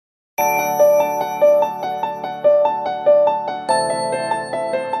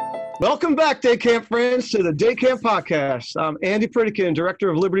Welcome back, Day Camp friends, to the Day Camp Podcast. I'm Andy Pritikin, Director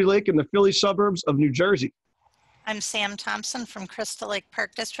of Liberty Lake in the Philly suburbs of New Jersey. I'm Sam Thompson from Crystal Lake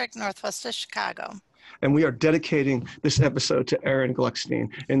Park District, northwest of Chicago. And we are dedicating this episode to Erin Gluckstein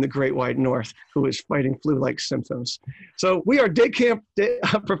in the Great White North, who is fighting flu-like symptoms. So we are Day Camp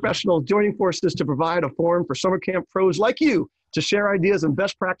professionals joining forces to provide a forum for summer camp pros like you to share ideas and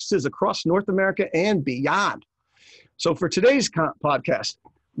best practices across North America and beyond. So for today's podcast,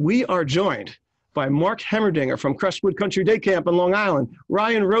 we are joined by Mark Hemmerdinger from Crestwood Country Day Camp in Long Island,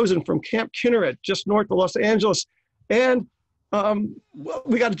 Ryan Rosen from Camp Kinneret, just north of Los Angeles, and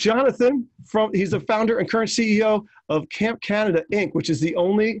we got Jonathan he's the founder and current CEO of Camp Canada, Inc., which is the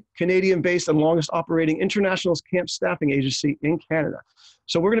only Canadian-based and longest operating international camp staffing agency in Canada.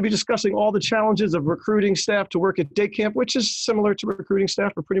 So we're going to be discussing all the challenges of recruiting staff to work at day camp, which is similar to recruiting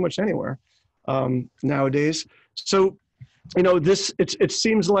staff for pretty much anywhere nowadays. So, you know, it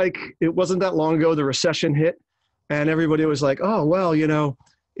seems like it wasn't that long ago the recession hit, and everybody was like, oh, well, you know,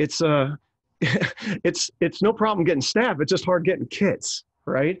 it's no problem getting staff. It's just hard getting kids,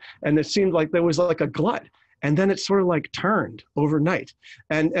 right? And it seemed like there was like a glut, and then it sort of like turned overnight.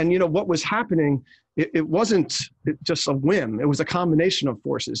 And you know what was happening? It wasn't just a whim. It was a combination of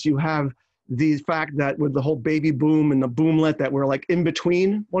forces. You have the fact that with the whole baby boom and the boomlet that we're like in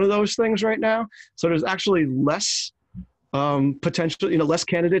between one of those things right now. So there's actually less potential, you know, less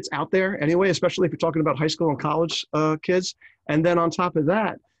candidates out there anyway, especially if you're talking about high school and college kids. And then on top of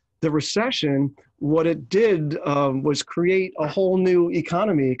that, the recession, what it did was create a whole new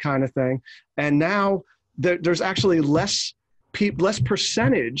economy kind of thing. And now there's actually less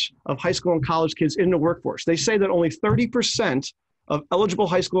percentage of high school and college kids in the workforce. They say that only 30% of eligible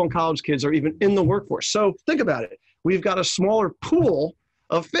high school and college kids are even in the workforce. So think about it. We've got a smaller pool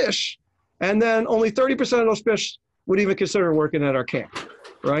of fish, and then only 30% of those fish would even consider working at our camp,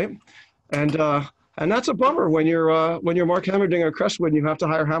 right? And that's a bummer when you're Mark Hemmerdinger at Crestwood and you have to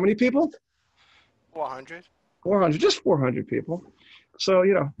hire how many people? 400. 400, just 400 people. So,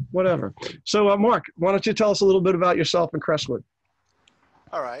 you know, whatever. So, Mark, why don't you tell us a little bit about yourself and Crestwood?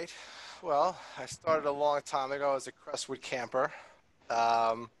 All right. Well, I started a long time ago as a Crestwood camper,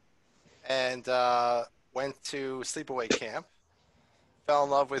 and went to sleepaway camp. Fell in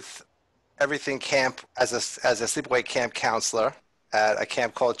love with everything camp as a sleepaway camp counselor at a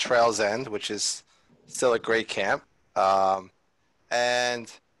camp called Trails End, which is still a great camp.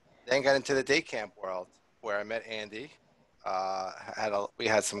 And then got into the day camp world where I met Andy. We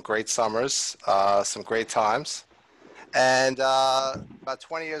had some great summers, some great times. And about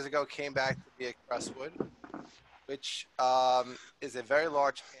 20 years ago, came back to be at Crestwood, which is a very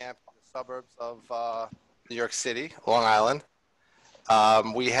large camp in the suburbs of New York City, Long Island.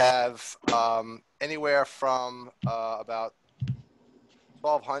 We have anywhere from about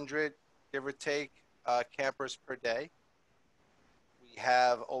 1,200, give or take, campers per day. We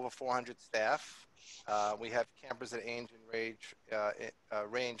have over 400 staff. We have campers that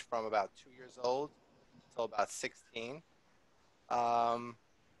range from about 2 years old till about 16. And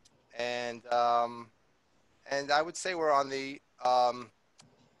I would say we're on the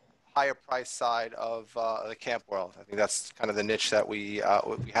higher price side of the camp world. I think that's kind of the niche that we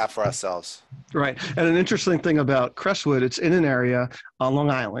have for ourselves. Right. And an interesting thing about Crestwood, it's in an area on Long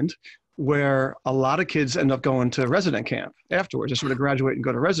Island where a lot of kids end up going to resident camp afterwards, just sort of graduate and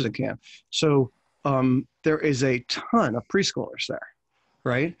go to resident camp. So there is a ton of preschoolers there,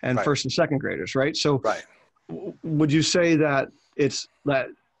 right? And right. First and second graders, right? So right. Would you say that it's that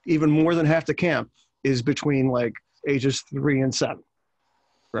even more than half the camp is between like ages 3 and 7,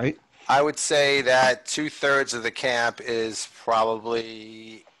 right? I would say that 2/3 of the camp is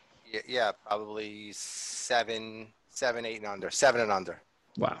probably, probably 7, 8 and under, 7 and under.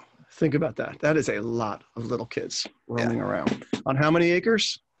 Wow. Think about that. That is a lot of little kids roaming around. On how many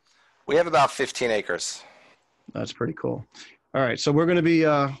acres? We have about 15 acres. That's pretty cool. All right. So we're going to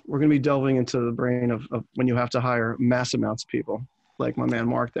be delving into the brain of when you have to hire mass amounts of people like my man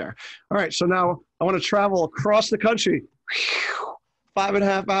Mark there. All right. So now I want to travel across the country,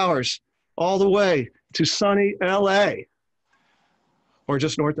 5.5 hours all the way to sunny LA, or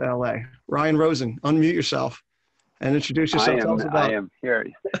just north of LA. Ryan Rosen, unmute yourself and introduce yourself. I am here.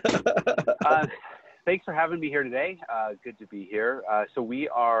 Thanks for having me here today. Good to be here. So we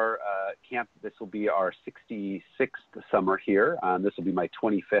are camp. This will be our 66th summer here. This will be my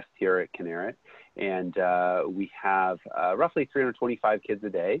 25th here at Kinneret. And we have roughly 325 kids a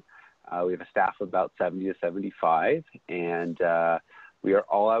day. We have a staff of about 70 to 75. And we are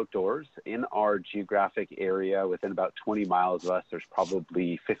all outdoors. In our geographic area, within about 20 miles of us, there's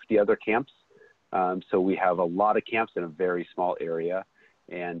probably 50 other camps. So we have a lot of camps in a very small area.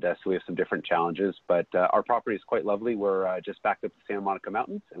 And so we have some different challenges, but our property is quite lovely. We're just backed up the Santa Monica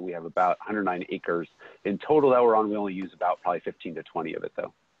Mountains, and we have about 109 acres in total that we're on. We only use about probably 15 to 20 of it,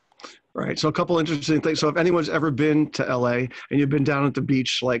 though. Right. So a couple interesting things. So if anyone's ever been to LA and you've been down at the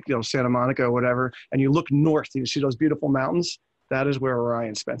beach, like, Santa Monica or whatever, and you look north, you see those beautiful mountains. That is where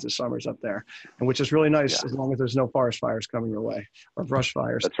Ryan spends his summers up there, and which is really nice as long as there's no forest fires coming your way or brush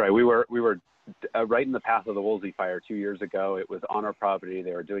fires. That's right. We were right in the path of the Woolsey fire 2 years ago. It was on our property.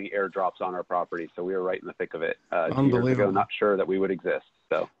 They were doing airdrops on our property, so we were right in the thick of it 2 years ago. Not sure that we would exist.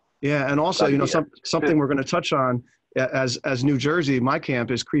 So yeah, and also something we're going to touch on as New Jersey. My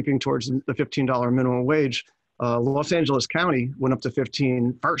camp is creeping towards the $15 minimum wage. Los Angeles County went up to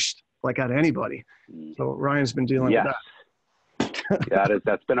 15 first, like out of anybody. So Ryan's been dealing with that. Yeah,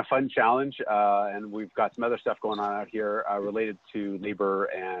 that's been a fun challenge, and we've got some other stuff going on out here related to labor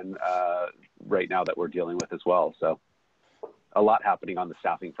and right now that we're dealing with as well. So a lot happening on the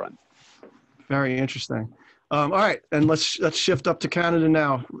staffing front. Very interesting. All right, and let's shift up to Canada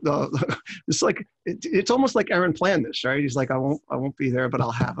now. It's almost like Aaron planned this, right? He's like, I won't be there, but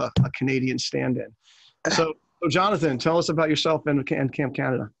I'll have a Canadian stand-in. So Jonathan, tell us about yourself and Camp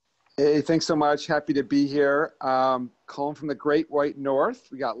Canada. Hey, thanks so much. Happy to be here. Calling from the Great White North.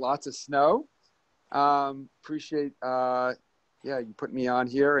 We got lots of snow. Appreciate, you putting me on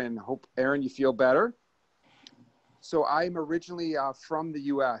here, and hope, Aaron, you feel better. So I'm originally from the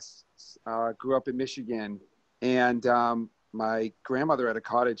U.S., grew up in Michigan, and my grandmother had a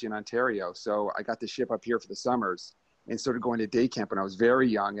cottage in Ontario. So I got to ship up here for the summers and started going to day camp when I was very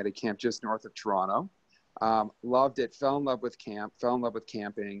young at a camp just north of Toronto. Loved it, fell in love with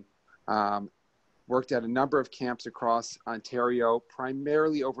camping. Worked at a number of camps across Ontario,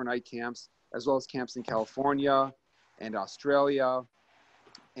 primarily overnight camps, as well as camps in California and Australia,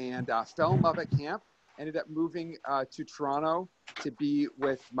 and fell in love at camp. Ended up moving to Toronto to be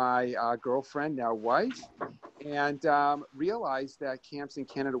with my girlfriend, now wife, and realized that camps in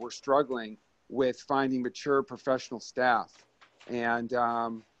Canada were struggling with finding mature professional staff, and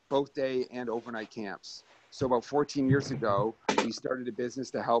both day and overnight camps. So about 14 years ago, we started a business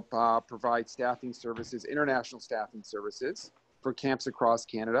to help provide staffing services, international staffing services for camps across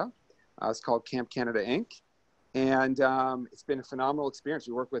Canada. It's called Camp Kinneret, Inc. And it's been a phenomenal experience.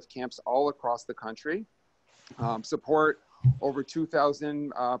 We work with camps all across the country, support over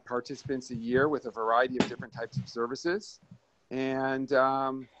 2,000 participants a year with a variety of different types of services. And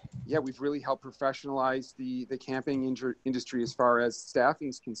we've really helped professionalize the camping industry as far as staffing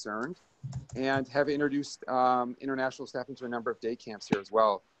is concerned, and have introduced international staffing to a number of day camps here as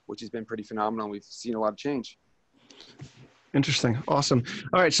well, which has been pretty phenomenal. We've seen a lot of change. Interesting. Awesome.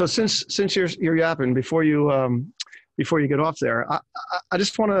 All right. So since you're yapping, before you get off there, I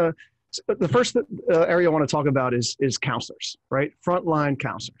just want to, the first area I want to talk about is counselors, right? Frontline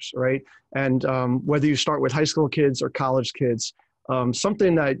counselors, right? And whether you start with high school kids or college kids,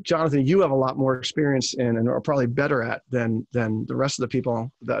 something that, Jonathan, you have a lot more experience in and are probably better at than the rest of the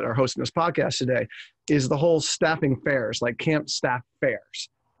people that are hosting this podcast today, is the whole staffing fairs, like camp staff fairs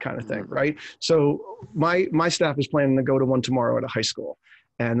kind of thing, right? So my staff is planning to go to one tomorrow at a high school,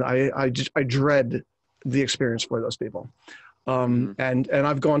 and I dread the experience for those people. And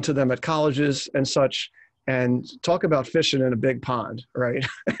I've gone to them at colleges and such, and talk about fishing in a big pond, right?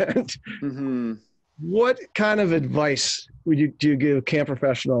 And what kind of advice do you give camp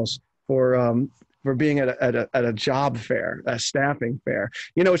professionals for being at a job fair, a staffing fair?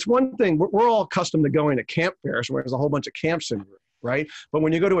 It's one thing, we're all accustomed to going to camp fairs where there's a whole bunch of camps in, right? But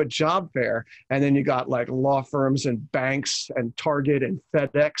when you go to a job fair and then you got like law firms and banks and Target and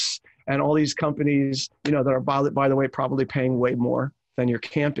FedEx and all these companies, that are, by the way, probably paying way more than your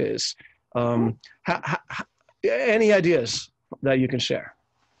camp is. Any ideas that you can share?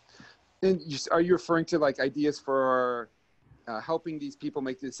 And are you referring to like ideas for helping these people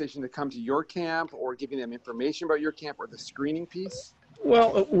make the decision to come to your camp, or giving them information about your camp, or the screening piece?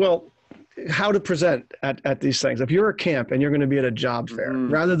 Well, how to present at these things. If you're a camp and you're going to be at a job fair,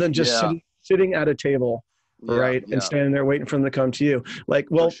 rather than just sitting at a table, right, and standing there waiting for them to come to you. Like,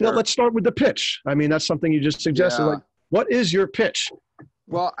 well, let's start with the pitch. I mean, that's something you just suggested. Like, what is your pitch?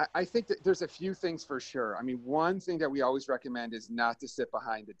 Well, I think that there's a few things for sure. I mean, one thing that we always recommend is not to sit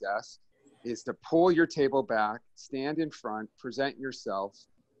behind the desk, is to pull your table back, stand in front, present yourself,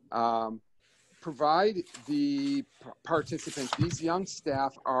 provide the participants. These young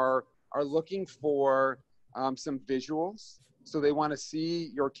staff are looking for some visuals. So they want to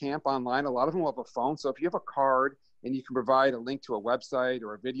see your camp online. A lot of them will have a phone. So if you have a card and you can provide a link to a website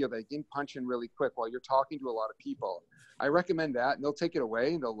or a video that you can punch in really quick while you're talking to a lot of people, I recommend that. And they'll take it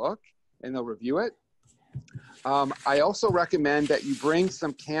away and they'll look and they'll review it. I also recommend that you bring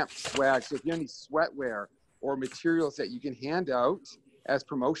some camp swag. So if you have any sweatwear or materials that you can hand out as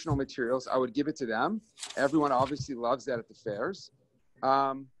promotional materials, I would give it to them. Everyone obviously loves that at the fairs.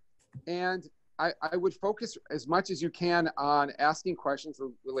 And I would focus as much as you can on asking questions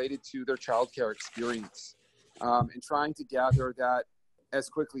related to their childcare experience, and trying to gather that as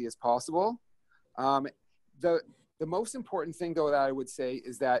quickly as possible. The most important thing, though, that I would say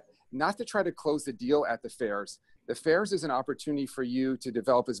is that not to try to close the deal at the fairs. The fairs is an opportunity for you to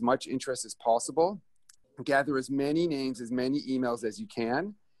develop as much interest as possible, gather as many names, as many emails as you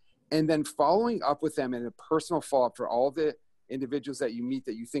can, and then following up with them in a personal follow-up for all the individuals that you meet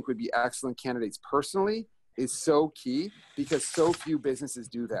that you think would be excellent candidates personally is so key, because so few businesses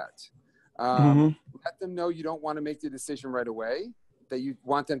do that. Let them know you don't want to make the decision right away, that you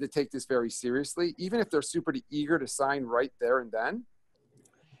want them to take this very seriously, even if they're super eager to sign right there and then.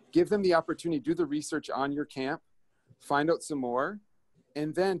 Give them the opportunity to do the research on your camp, find out some more,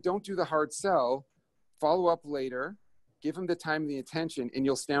 and then don't do the hard sell. Follow up later, give them the time and the attention, and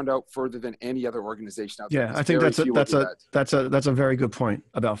you'll stand out further than any other organization out there. Yeah, I think that's a very good point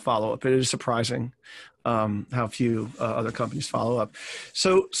about follow up. It is surprising how few other companies follow up.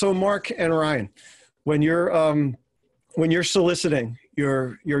 So Mark and Ryan, when you're soliciting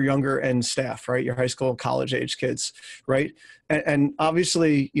your younger end staff, right? Your high school, college age kids, right? And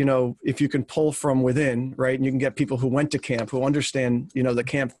obviously, you know, if you can pull from within, right? And you can get people who went to camp, who understand, you know, the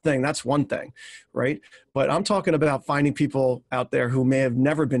camp thing, that's one thing, right? But I'm talking about finding people out there who may have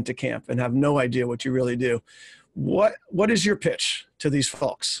never been to camp and have no idea what you really do. What is your pitch to these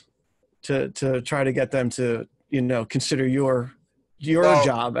folks to try to get them to, you know, consider your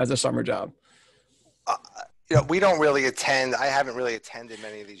job as a summer job? You know, we don't really attend. I haven't really attended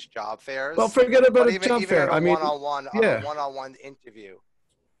many of these job fairs. Well, forget about a job fair. I mean, one-on-one interview.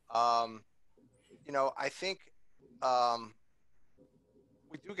 You know, I think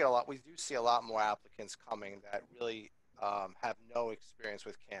we do see a lot more applicants coming that really have no experience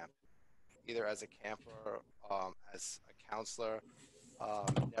with camp, either as a camper, as a counselor,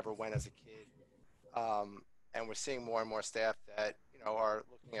 never went as a kid. And we're seeing more and more staff that, you know, are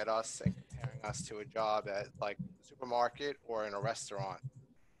looking at us and comparing us to a job at like a supermarket or in a restaurant.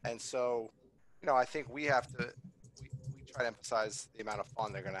 And so, you know, I think we try to emphasize the amount of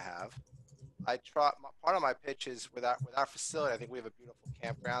fun they're going to have. Part of my pitch is with our facility, I think we have a beautiful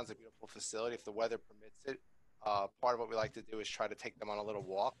campground, a beautiful facility if the weather permits it. Part of what we like to do is try to take them on a little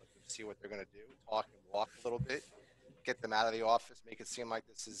walk, let them see what they're going to do, talk and walk a little bit, get them out of the office, make it seem like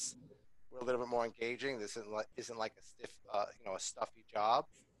we're a little bit more engaging. This isn't like a stiff, you know, a stuffy job.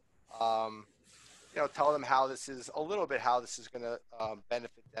 You know, tell them how this is going to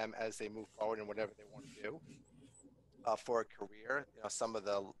benefit them as they move forward in whatever they want to do for a career. You know, some of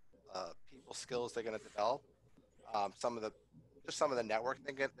the people skills they're going to develop, some of the network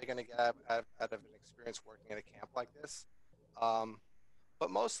they're going to get out of an experience working at a camp like this. But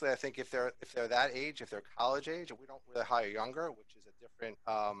mostly, I think if they're that age, if they're college age, and we don't really hire younger, which is a different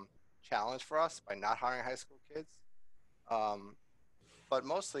challenge for us by not hiring high school kids. But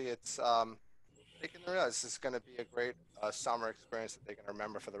mostly it's making them realize this is going to be a great summer experience that they're going to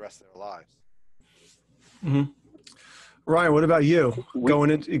remember for the rest of their lives. Mm-hmm. Ryan, what about you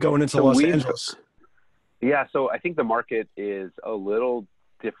going into Los Angeles? Yeah, so I think the market is a little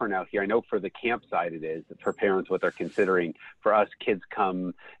different out here. I know for the camp side it is, for parents what they're considering. For us, kids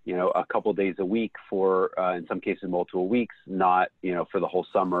come, you know, a couple days a week for, in some cases, multiple weeks, not, you know, for the whole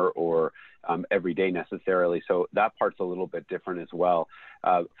summer or every day necessarily. So that part's a little bit different as well.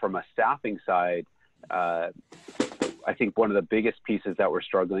 From a staffing side, I think one of the biggest pieces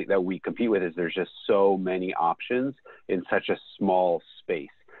that we compete with is there's just so many options in such a small space.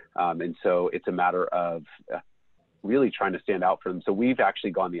 And so it's a matter of really trying to stand out for them. So we've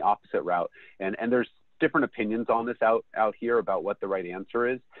actually gone the opposite route, and there's different opinions on this out here about what the right answer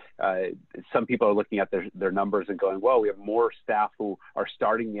is. Some people are looking at their numbers and going, well, we have more staff who are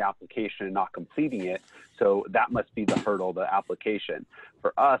starting the application and not completing it. So that must be the hurdle, the application.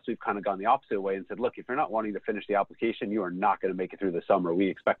 For us, we've kind of gone the opposite way and said, look, if you're not wanting to finish the application, you are not going to make it through the summer. We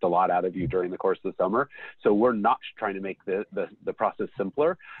expect a lot out of you during the course of the summer. So we're not trying to make the process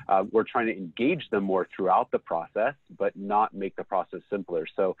simpler. We're trying to engage them more throughout the process, but not make the process simpler.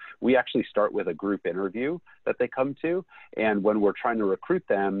 So we actually start with a group interview that they come to. And when we're trying to recruit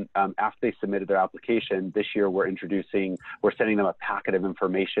them, after they submitted their application, this year we're sending them a packet of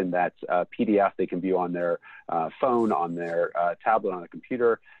information that's a PDF they can view on their phone, on their tablet, on a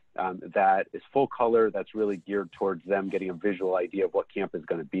computer, that is full color, that's really geared towards them getting a visual idea of what camp is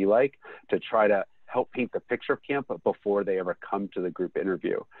going to be like, to try to help paint the picture of camp before they ever come to the group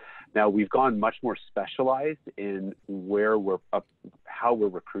interview. Now, we've gone much more specialized in how we're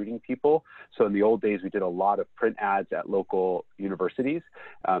recruiting people. So in the old days, we did a lot of print ads at local universities.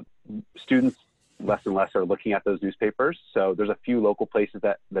 Students less and less are looking at those newspapers. So there's a few local places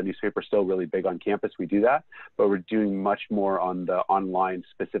that the newspaper is still really big on campus. We do that, but we're doing much more on the online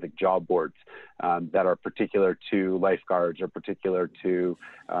specific job boards that are particular to lifeguards or particular to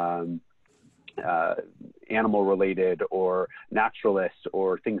animal related or naturalists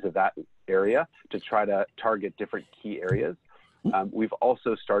or things of that area to try to target different key areas. We've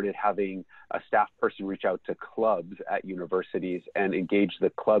also started having a staff person reach out to clubs at universities and engage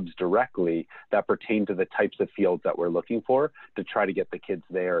the clubs directly that pertain to the types of fields that we're looking for to try to get the kids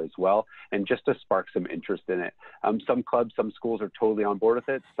there as well, and just to spark some interest in it. Some clubs, some schools are totally on board with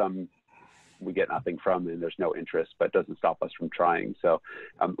it. Some we get nothing from and there's no interest, but it doesn't stop us from trying. So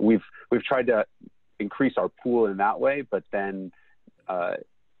we've tried to increase our pool in that way, but then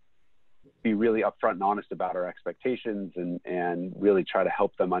be really upfront and honest about our expectations and really try to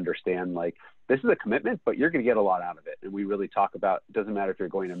help them understand, like, this is a commitment, but you're going to get a lot out of it. And we really talk about, it doesn't matter if you're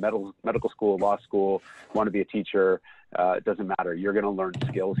going to medical school, law school, want to be a teacher, it doesn't matter. You're going to learn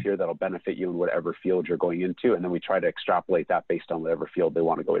skills here that'll benefit you in whatever field you're going into. And then we try to extrapolate that based on whatever field they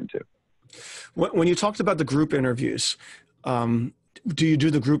want to go into. When you talked about the group interviews, do you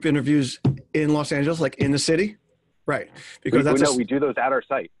do the group interviews in Los Angeles, like in the city? Right. Because we do those at our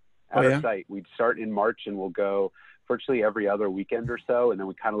site. Our site. We'd start in March and we'll go virtually every other weekend or so. And then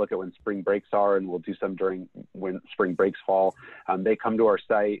we kind of look at when spring breaks are, and we'll do some during when spring breaks fall. They come to our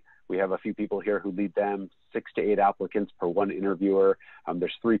site. We have a few people here who lead them, 6 to 8 applicants per one interviewer.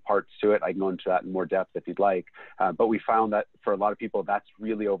 There's 3 parts to it. I can go into that in more depth if you'd like. But we found that for a lot of people, that's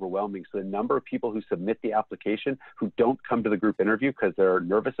really overwhelming. So the number of people who submit the application who don't come to the group interview because they're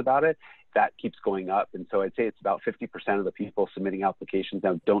nervous about it, that keeps going up. And so I'd say it's about 50% of the people submitting applications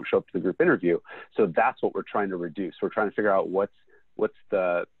now don't show up to the group interview. So that's what we're trying to reduce. We're trying to figure out what's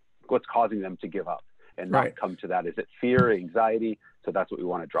causing them to give up and not come to that. Is it fear, anxiety? So that's what we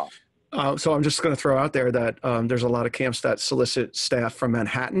want to drop. So I'm just going to throw out there that there's a lot of camps that solicit staff from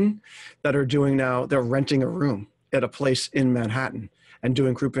Manhattan that are doing now, they're renting a room at a place in Manhattan and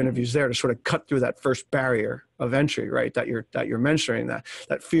doing group interviews there to sort of cut through that first barrier of entry, right? That you're mentioning,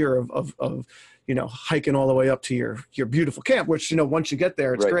 that fear of hiking all the way up to your beautiful camp, which, once you get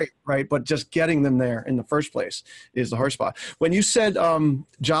there, it's great, right? But just getting them there in the first place is the hard spot. When you said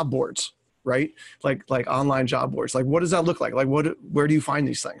job boards, right? Like online job boards, like what does that look like? Like where do you find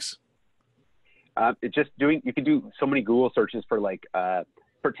these things? You can do so many Google searches for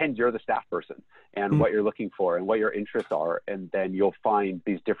pretend you're the staff person and what you're looking for and what your interests are. And then you'll find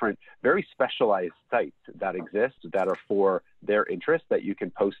these different, very specialized sites that exist that are for their interests that you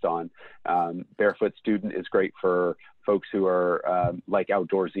can post on. Barefoot Student is great for folks who are like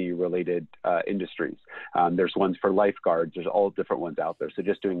outdoorsy related industries. There's ones for lifeguards. There's all different ones out there. So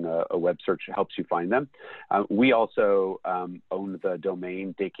just doing a web search helps you find them. We also own the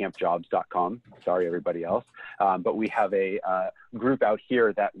domain daycampjobs.com. Sorry, everybody else. But we have a group out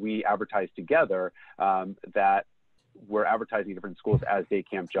here that we advertise together that we're advertising different schools as day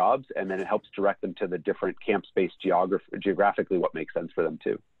camp jobs, and then it helps direct them to the different camp space geographically what makes sense for them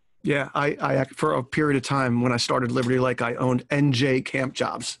too. Yeah, I for a period of time when I started Liberty Lake, I owned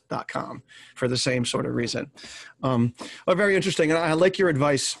njcampjobs.com for the same sort of reason. Very interesting. And I like your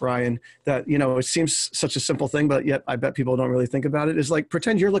advice, Ryan, that, it seems such a simple thing, but yet I bet people don't really think about it. Is like,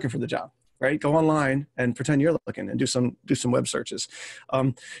 pretend you're looking for the job, right? Go online and pretend you're looking and do some web searches.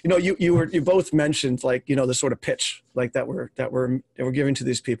 You both mentioned the sort of pitch like that we're giving to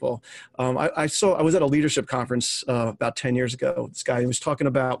these people. I was at a leadership conference about 10 years ago. This guy was talking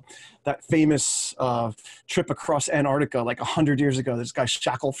about that famous trip across Antarctica, like 100 years ago. This guy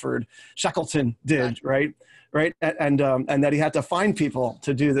Shackleton did, right? Right. And that he had to find people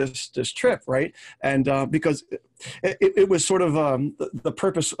to do this trip. Right. And because it was sort of the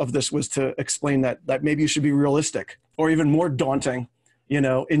purpose of this was to explain that maybe you should be realistic or even more daunting,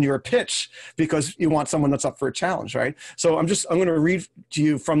 in your pitch, because you want someone that's up for a challenge. Right. So I'm going to read to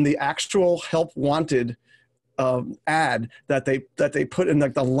you from the actual help wanted ad that they put in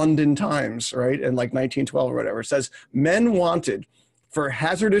the London Times, right, in 1912 or whatever. It says, men wanted for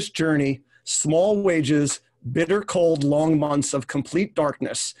hazardous journey, small wages, bitter cold, long months of complete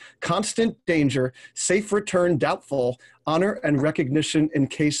darkness, constant danger, safe return doubtful, honor and recognition in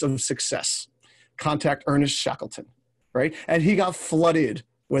case of success. Contact Ernest Shackleton, right? And he got flooded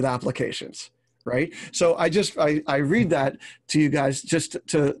with applications, right? So I read that to you guys just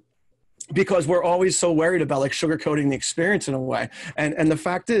to because we're always so worried about like sugarcoating the experience in a way. And the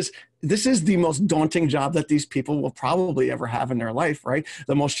fact is, this is the most daunting job that these people will probably ever have in their life, right?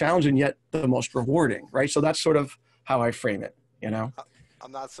 The most challenging, yet the most rewarding, right? So that's sort of how I frame it, you know?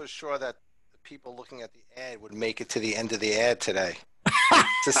 I'm not so sure that the people looking at the ad would make it to the end of the ad today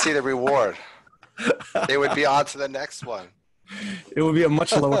to see the reward. They would be on to the next one. It would be a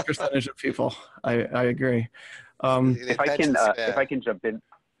much lower percentage of people. I agree. If I can jump in.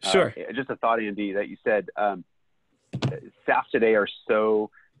 Sure. Just a thought, Andy, that you said staff today are so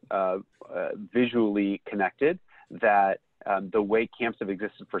visually connected that the way camps have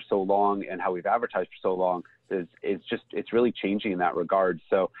existed for so long and how we've advertised for so long it's really changing in that regard.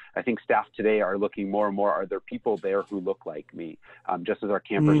 So I think staff today are looking more and more, are there people there who look like me? Just as our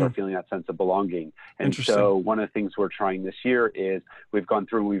campers are feeling that sense of belonging. And so one of the things we're trying this year is we've gone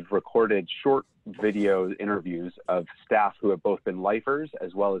through and we've recorded short video interviews of staff who have both been lifers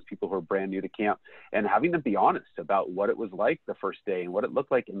as well as people who are brand new to camp, and having them be honest about what it was like the first day and what it looked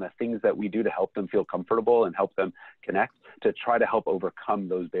like and the things that we do to help them feel comfortable and help them connect, to try to help overcome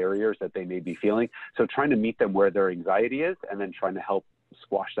those barriers that they may be feeling. So trying to meet them where their anxiety is and then trying to help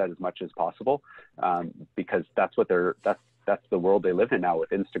squash that as much as possible, because that's the world they live in now with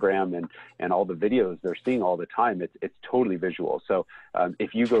Instagram and all the videos they're seeing all the time. It's totally visual. So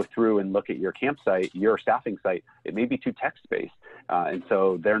if you go through and look at your campsite, your staffing site, it may be too text-based. And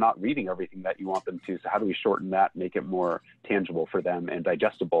so they're not reading everything that you want them to. So how do we shorten that, make it more tangible for them and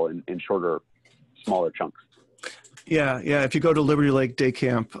digestible in shorter, smaller chunks? Yeah. If you go to Liberty Lake Day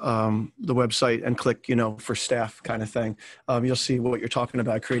Camp, the website, and click, for staff kind of thing, you'll see what you're talking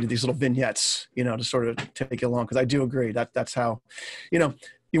about. I created these little vignettes, to sort of take you along. Because I do agree that's how, you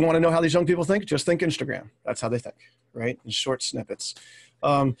want to know how these young people think? Just think Instagram. That's how they think, right? In short snippets.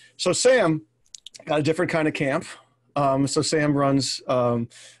 So Sam got a different kind of camp. So Sam runs,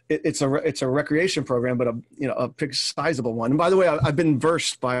 it's a recreation program, but a big sizable one. And by the way, I've been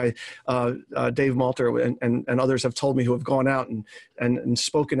versed by Dave Malter and others have told me who have gone out and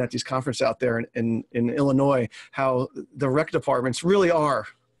spoken at these conferences out there in Illinois, how the rec departments really are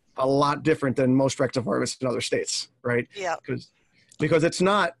a lot different than most rec departments in other states, right? Yeah. Because it's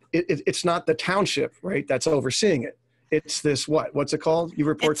not the township, right, that's overseeing it. It's this, what's it called? You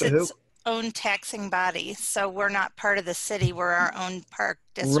report to who? Own taxing body. So we're not part of the city. We're our own park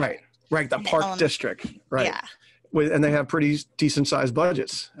district. Right. The park district. Right. Yeah. And they have pretty decent sized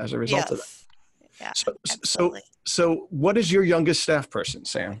budgets as a result of that. Yeah. So what is your youngest staff person,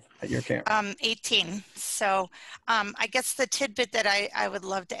 Sam, at your camp? 18. So I guess the tidbit that I would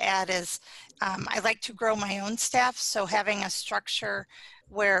love to add is I like to grow my own staff. So having a structure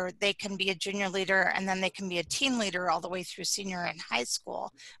where they can be a junior leader and then they can be a teen leader all the way through senior and high school,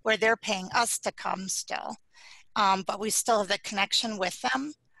 where they're paying us to come still. But we still have the connection with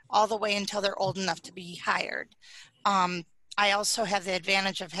them all the way until they're old enough to be hired. I also have the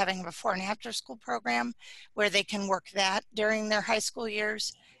advantage of having a before and after school program where they can work that during their high school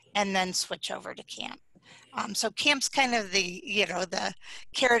years and then switch over to camp. So camp's kind of the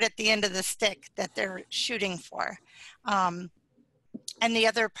carrot at the end of the stick that they're shooting for. And the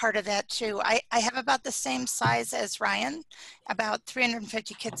other part of that too, I have about the same size as Ryan, about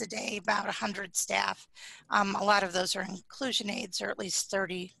 350 kids a day, about 100 staff. A lot of those are inclusion aides, or at least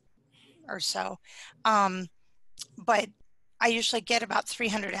 30 or so. But I usually get about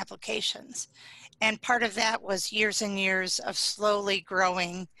 300 applications. And part of that was years and years of slowly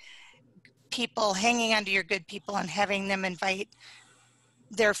growing people, hanging onto your good people and having them invite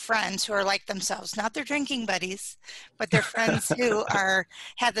their friends who are like themselves, not their drinking buddies, but their friends who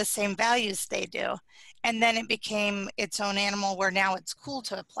have the same values they do. And then it became its own animal where now it's cool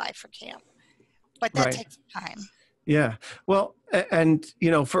to apply for camp, but that takes time. Yeah. Well, and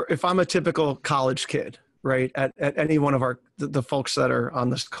if I'm a typical college kid, right, at any one of the folks that are on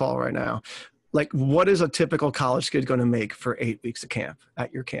this call right now, like, what is a typical college kid going to make for 8 weeks of camp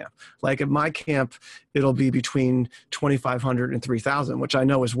at your camp? Like at my camp, it'll be between 2,500 and 3,000, which I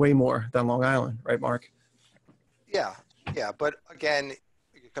know is way more than Long Island, right, Mark? Yeah. But again,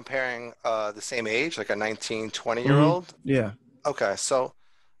 you're comparing the same age, like a 19, 20-year-old. Mm-hmm. Yeah. Okay. So,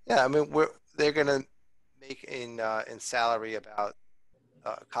 yeah, I mean, they're going to make in salary about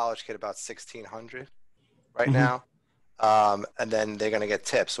a college kid about 1,600 right mm-hmm. now. And then they're going to get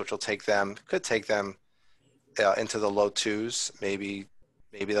tips, which could take them into the low twos. Maybe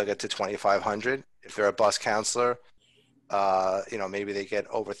they'll get to 2,500. If they're a bus counselor, maybe they get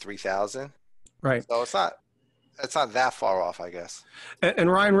over 3,000. Right. So it's not that far off, I guess.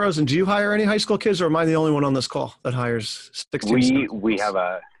 And Ryan Rosen, do you hire any high school kids, or am I the only one on this call that hires 16? We have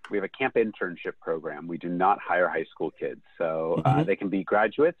we have a camp internship program. We do not hire high school kids. So they can be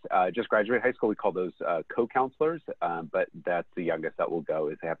graduates, just graduate high school. We call those co-counselors, but that's the youngest that will go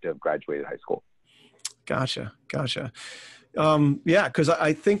is they have to have graduated high school. Gotcha. Yeah, because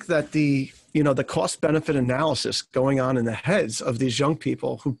I think that the cost benefit analysis going on in the heads of these young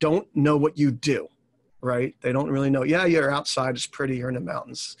people who don't know what you do, right? They don't really know. Yeah, you're outside. It's pretty. You're in the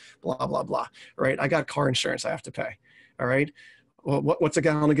mountains, blah, blah, blah, right? I got car insurance I have to pay. All right. Well, what's a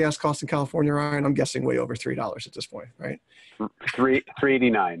gallon of gas cost in California, Ryan? I'm guessing way over $3 at this point, right?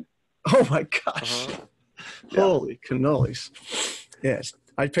 $3.89. Oh my gosh. Holy cannolis. Yes.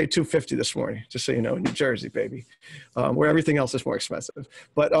 I paid $2.50 this morning, just so you know, in New Jersey, baby, where everything else is more expensive.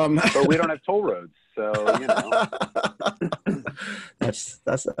 But we don't have toll roads, so you know.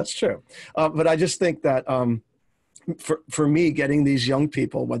 that's true. But I just think that for me, getting these young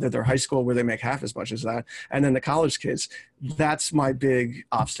people, whether they're high school where they make half as much as that, and then the college kids, that's my big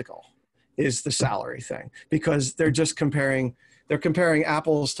obstacle, is the salary thing, because they're just comparing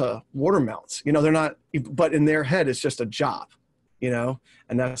apples to watermelons. You know, they're not, but in their head, it's just a job. You know,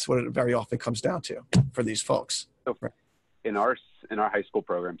 and that's what it very often comes down to for these folks. So in our high school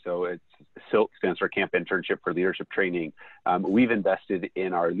program, so it's SILT, stands for Camp Internship for Leadership Training. We've invested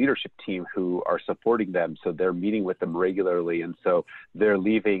in our leadership team who are supporting them. So they're meeting with them regularly. And so they're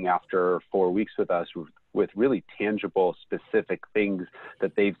leaving after 4 weeks with us with really tangible, specific things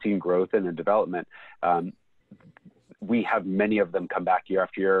that they've seen growth in and development. We have many of them come back year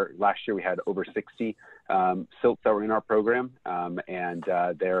after year. Last year, we had over 60 SILTs that were in our program, and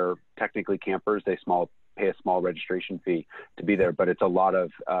they're technically campers. They pay a small registration fee to be there, but it's a lot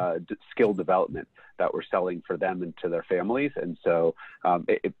of skill development that we're selling for them and to their families. And so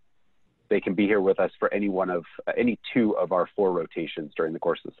they can be here with us for any two of our 4 rotations during the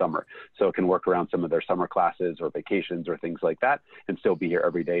course of the summer. So it can work around some of their summer classes or vacations or things like that, and still be here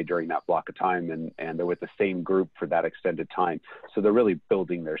every day during that block of time. And they're with the same group for that extended time. So they're really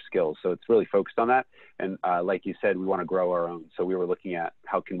building their skills. So it's really focused on that. And like you said, we want to grow our own. So we were looking at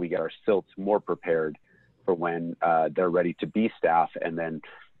how can we get our SILTs more prepared for when they're ready to be staff. And then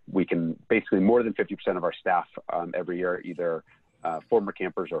we can basically more than 50% of our staff every year, either former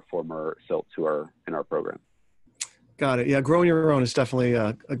campers or former SILTs who are in our program. Got it. Yeah, growing your own is definitely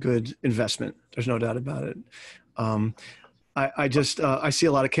a good investment. There's no doubt about it. I see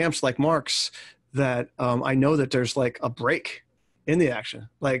a lot of camps like Mark's that I know that there's like a break in the action.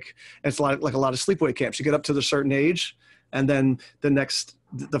 Like it's like a lot of sleepaway camps. You get up to the certain age, and then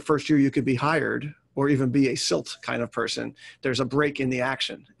the first year you could be hired or even be a SILT kind of person. There's a break in the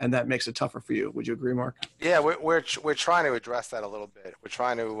action, and that makes it tougher for you. Would you agree, Mark? Yeah, we're trying to address that a little bit. We're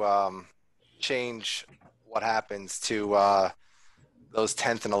trying to change what happens to those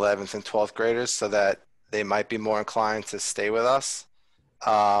 10th and 11th and 12th graders so that they might be more inclined to stay with us.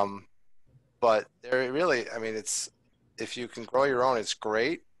 But they're really, I mean, if you can grow your own, it's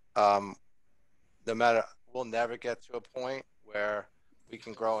great. We'll never get to a point where we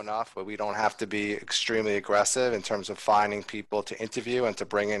can grow enough where we don't have to be extremely aggressive in terms of finding people to interview and to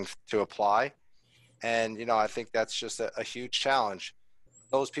bring in to apply. And, you know, I think that's just a huge challenge.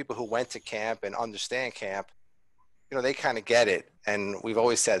 Those people who went to camp and understand camp, you know, they kind of get it. And we've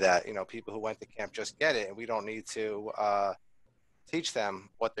always said that, you know, people who went to camp just get it, and we don't need to teach them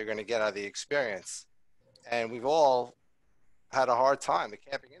what they're going to get out of the experience. And we've all had a hard time. The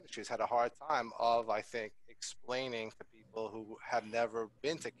camping industry has had a hard time of, I think, explaining to people who have never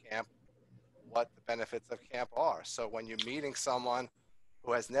been to camp what the benefits of camp are. So when you're meeting someone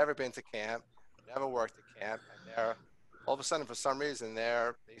who has never been to camp, never worked at camp, and they're all of a sudden, for some reason,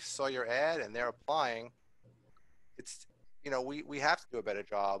 they saw your ad and they're applying, it's, you know, we have to do a better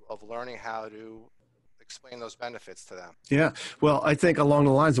job of learning how to explain those benefits to them. Yeah. Well, I think along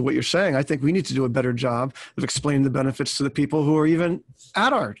the lines of what you're saying, I think we need to do a better job of explaining the benefits to the people who are even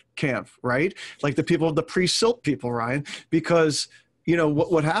at our camp, right? Like the pre-SILT people, Ryan, because you know,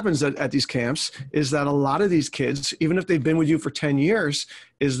 what happens at these camps is that a lot of these kids, even if they've been with you for 10 years,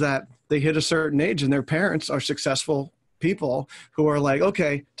 is that they hit a certain age and their parents are successful people who are like,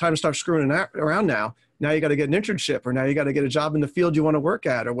 okay, time to start screwing around now. Now you got to get an internship, or now you got to get a job in the field you want to work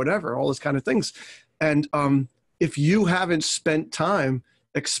at, or whatever, all those kind of things. And if you haven't spent time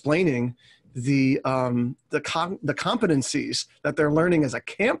explaining the competencies that they're learning as a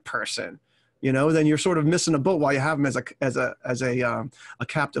camp person, you know, then you're sort of missing a boat while you have them as a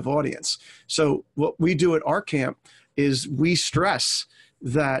captive audience. So what we do at our camp is we stress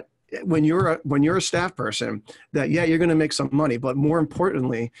that when you're a staff person, that yeah, you're going to make some money, but more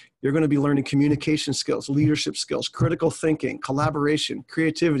importantly, you're going to be learning communication skills, leadership skills, critical thinking, collaboration,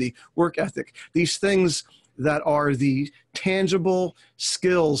 creativity, work ethic. These things that are the tangible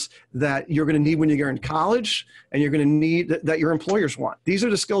skills that you're going to need when you're in college, and you're going to need that your employers want. These are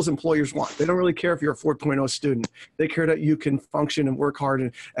the skills employers want. They don't really care if you're a 4.0 student. They care that you can function and work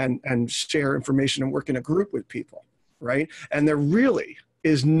hard and share information and work in a group with people, right? And there really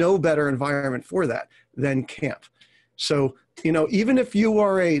is no better environment for that than camp. So, you know, even if you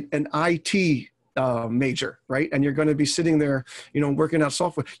are an IT major, right, and you're going to be sitting there, you know, working out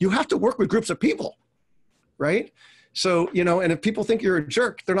software, you have to work with groups of people, right? So, you know, and if people think you're a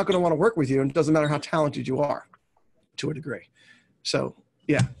jerk, they're not going to want to work with you, and it doesn't matter how talented you are, to a degree. So,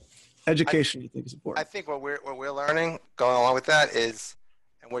 yeah, education, I think, is important. I think what we're learning, going along with that, is,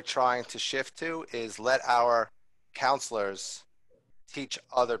 and we're trying to shift to, is let our counselors teach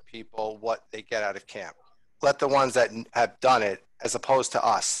other people what they get out of camp. Let the ones that have done it, as opposed to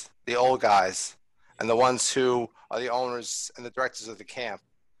us, the old guys, and the ones who are the owners and the directors of the camp,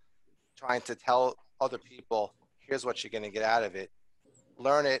 trying to tell other people, here's what you're going to get out of it.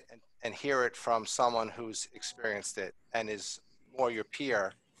 Learn it and hear it from someone who's experienced it and is more your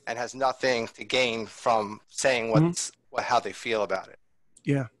peer and has nothing to gain from saying how they feel about it.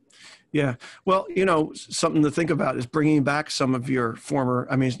 Yeah. Yeah. Well, you know, something to think about is bringing back some of your former,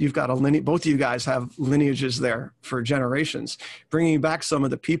 I mean, you've got a lineage, both of you guys have lineages there for generations, bringing back some of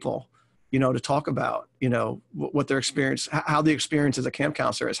the people, you know, to talk about, you know, what their experience, how the experience as a camp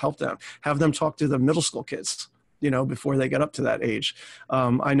counselor has helped them. Have them talk to the middle school kids, you know, before they get up to that age.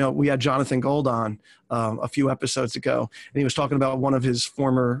 I know we had Jonathan Gold on a few episodes ago, and he was talking about one of his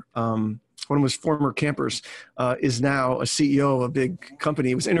former campers is now a CEO of a big company.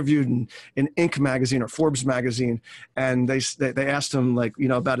 He was interviewed in Inc. magazine or Forbes magazine, and they asked him, like, you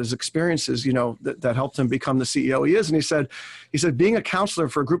know, about his experiences, you know, that helped him become the CEO he is. And he said being a counselor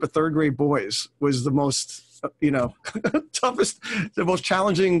for a group of third grade boys was the most, you know, toughest, the most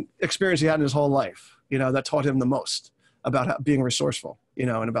challenging experience he had in his whole life. You know, that taught him the most about being resourceful, you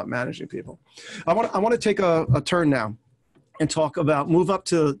know, and about managing people. I want to take a turn now and talk about, move up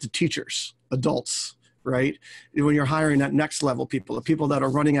to teachers, adults, right? When you're hiring that next level people, the people that are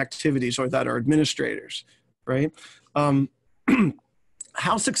running activities or that are administrators, right?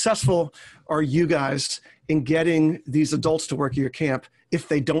 How successful are you guys in getting these adults to work at your camp if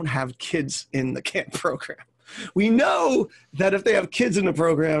they don't have kids in the camp program? We know that if they have kids in the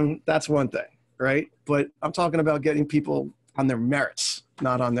program, that's one thing, right? But I'm talking about getting people on their merits,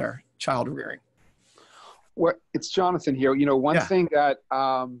 not on their child rearing. Well, it's Jonathan here. You know, one thing that,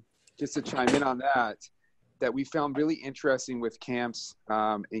 just to chime in on that we found really interesting with camps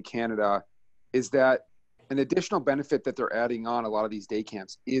in Canada is that an additional benefit that they're adding on a lot of these day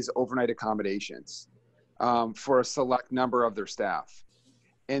camps is overnight accommodations for a select number of their staff.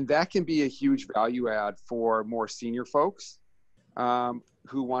 And that can be a huge value add for more senior folks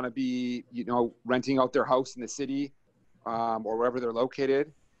who want to be, you know, renting out their house in the city or wherever they're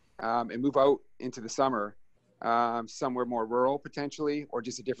located and move out into the summer somewhere more rural potentially, or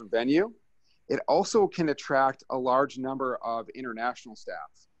just a different venue. It also can attract a large number of international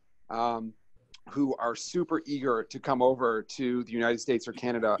staff who are super eager to come over to the United States or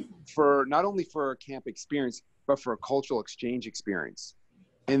Canada for not only for a camp experience, but for a cultural exchange experience.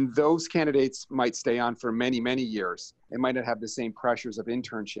 And those candidates might stay on for many, many years and might not have the same pressures of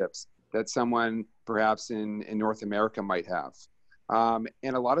internships that someone perhaps in North America might have.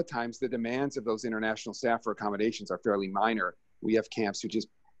 And a lot of times the demands of those international staff for accommodations are fairly minor. We have camps who just,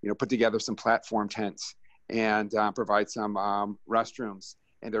 you know, put together some platform tents and provide some restrooms,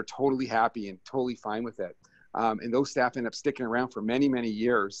 and they're totally happy and totally fine with it. And those staff end up sticking around for many, many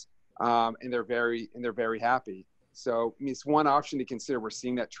years, and they're very happy. So I mean, it's one option to consider. We're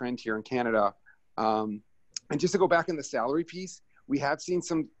seeing that trend here in Canada. And just to go back in the salary piece, we have seen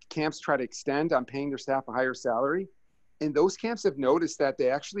some camps try to extend on paying their staff a higher salary. And those camps have noticed that they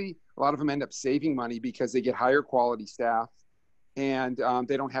actually, a lot of them end up saving money because they get higher quality staff, and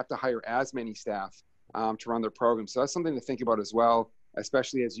they don't have to hire as many staff to run their program. So that's something to think about as well,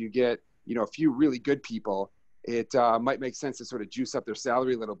 especially as you get, you know, a few really good people. It might make sense to sort of juice up their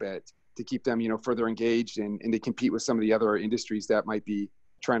salary a little bit to keep them, you know, further engaged and to compete with some of the other industries that might be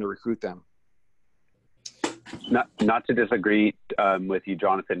trying to recruit them. Not to disagree with you,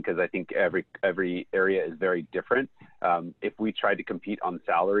 Jonathan, because I think every area is very different. If we try to compete on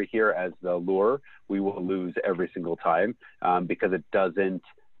salary here as the lure, we will lose every single time because it doesn't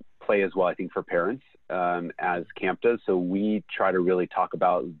play as well, I think, for parents as camp does. So we try to really talk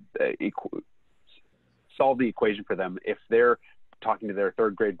about solve the equation for them. If they're talking to their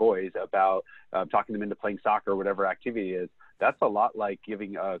third grade boys about talking them into playing soccer or whatever activity it is, that's a lot like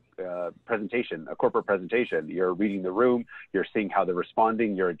giving a presentation, a corporate presentation. You're reading the room, you're seeing how they're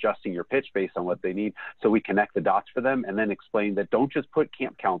responding, you're adjusting your pitch based on what they need. So we connect the dots for them and then explain that don't just put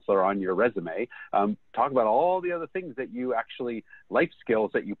camp counselor on your resume. Talk about all the other things that you actually, life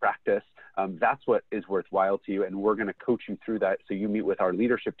skills that you practice. That's what is worthwhile to you. And we're going to coach you through that. So you meet with our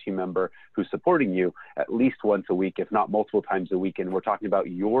leadership team member who's supporting you at least once a week, if not multiple times a week. And we're talking about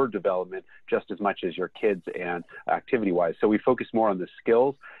your development just as much as your kids and activity wise. So we focus more on the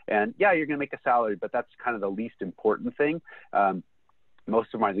skills, and yeah, you're going to make a salary, but that's kind of the least important thing.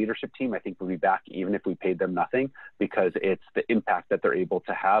 Most of my leadership team, I think, will be back even if we paid them nothing, because it's the impact that they're able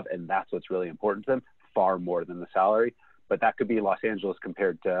to have. And that's what's really important to them, far more than the salary. But that could be Los Angeles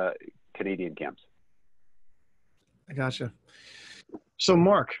compared to Canadian camps. I gotcha. So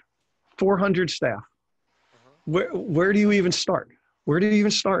Mark, 400 staff. Where do you even start? Where do you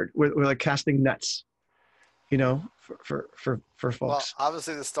even start with like casting nets, you know, for folks? Well,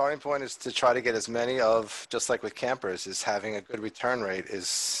 obviously the starting point is to try to get as many of, just like with campers, is having a good return rate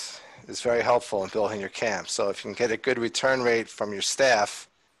is very helpful in building your camp. So if you can get a good return rate from your staff,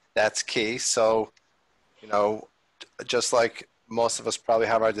 that's key. So, you know, just like most of us probably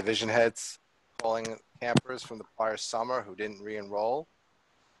have our division heads calling campers from the prior summer who didn't re-enroll,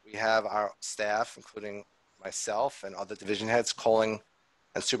 we have our staff, including myself and other division heads, calling,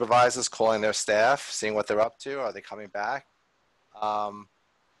 and supervisors calling their staff, seeing what they're up to. Are they coming back?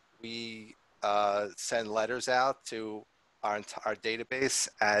 We send letters out to our database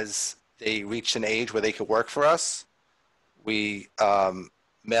as they reach an age where they could work for us. We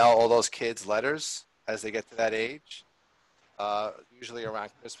mail all those kids letters as they get to that age, usually around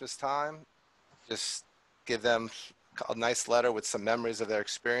Christmas time. Just give them a nice letter with some memories of their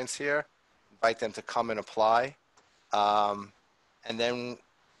experience here, invite them to come and apply. And then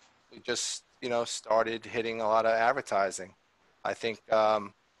we just, you know, started hitting a lot of advertising. I think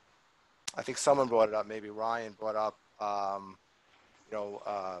someone brought it up, maybe Ryan brought up,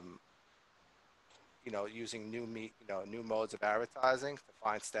 using new modes of advertising to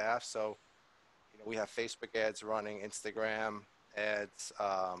find staff. So, you know, we have Facebook ads running, Instagram ads,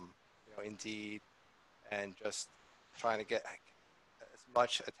 Indeed, and just trying to get as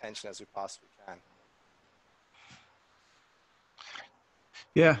much attention as we possibly can.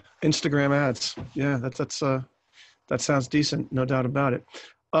 Yeah, Instagram ads. Yeah, that sounds decent, no doubt about it.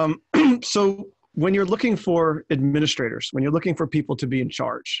 So when you're looking for administrators, when you're looking for people to be in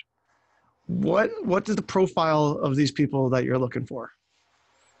charge, what is the profile of these people that you're looking for?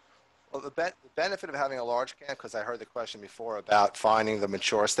 Well, the benefit of having a large camp, because I heard the question before about finding the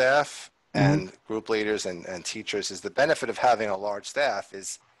mature staff and group leaders and teachers, is the benefit of having a large staff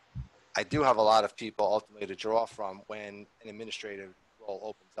is I do have a lot of people ultimately to draw from when an administrative role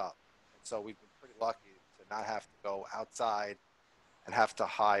opens up. And so we've been pretty lucky to not have to go outside and have to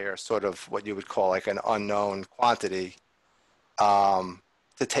hire sort of what you would call like an unknown quantity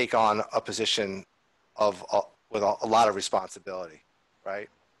to take on a position with a lot of responsibility, right?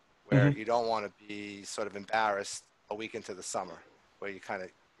 Where you don't want to be sort of embarrassed a week into the summer, where you kind of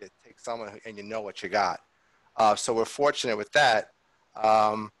take someone and you know what you got. So we're fortunate with that.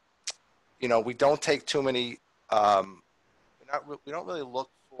 You know, we don't take too many, we don't really look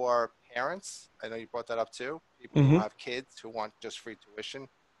for parents. I know you brought that up too. People who have kids who want just free tuition.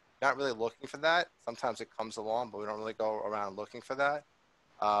 Not really looking for that. Sometimes it comes along, but we don't really go around looking for that.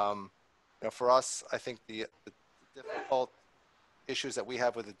 You know, for us, I think the difficult issues that we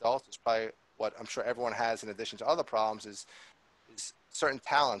have with adults is probably what I'm sure everyone has in addition to other problems is certain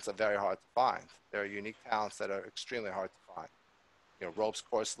talents are very hard to find. There are unique talents that are extremely hard to find. You know, ropes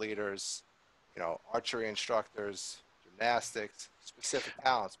course leaders, you know, archery instructors, gymnastics, specific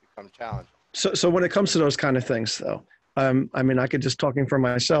talents become challenging. So when it comes to those kind of things though, I mean, I could just talking for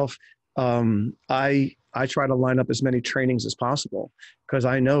myself, I try to line up as many trainings as possible because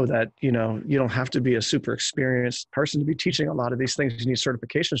I know that, you know, you don't have to be a super experienced person to be teaching a lot of these things you need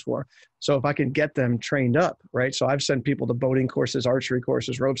certifications for. So if I can get them trained up, right? So I've sent people to boating courses, archery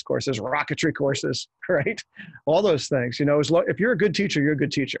courses, ropes courses, rocketry courses, right? All those things, you know, if you're a good teacher, you're a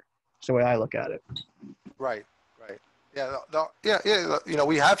good teacher. That's the way I look at it. Right. Yeah. You know,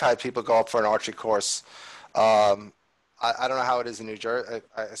 we have had people go up for an archery course. I don't know how it is in New Jersey.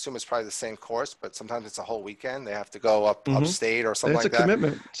 I assume it's probably the same course, but sometimes it's a whole weekend. They have to go upstate or something like that. It's a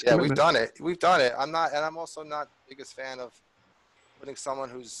commitment. We've done it. I'm also not the biggest fan of putting someone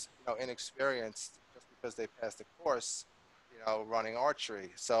who's, you know, inexperienced just because they passed the course, you know, running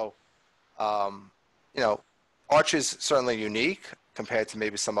archery. So, you know, archery is certainly unique compared to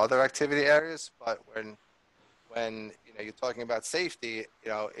maybe some other activity areas, but when you know you're talking about safety, you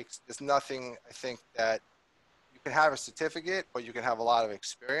know, there's nothing I think that you can have a certificate or you can have a lot of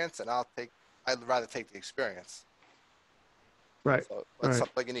experience, and I'd rather take the experience. Right. So, but Right.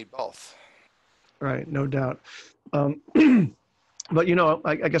 something you need both. Right. No doubt. But, you know,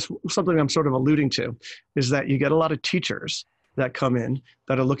 I guess something I'm sort of alluding to is that you get a lot of teachers that come in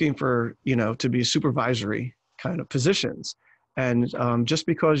that are looking for, you know, to be supervisory kind of positions. And just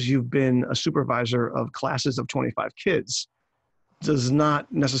because you've been a supervisor of classes of 25 kids does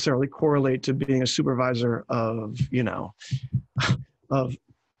not necessarily correlate to being a supervisor of, you know, of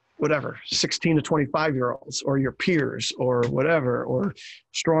whatever, 16 to 25-year-olds or your peers or whatever, or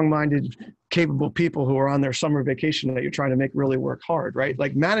strong-minded, capable people who are on their summer vacation that you're trying to make really work hard, right?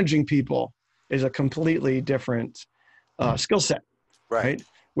 Like managing people is a completely different skill set, right?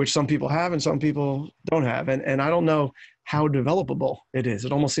 Which some people have and some people don't have. And I don't know how developable it is.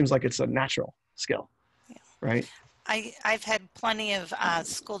 It almost seems like it's a natural skill, right? I've had plenty of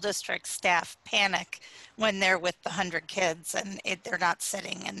school district staff panic when they're with the 100 kids and they're not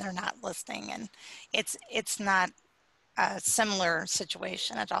sitting and they're not listening, and it's not a similar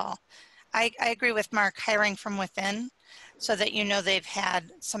situation at all. I agree with Mark, hiring from within so that you know they've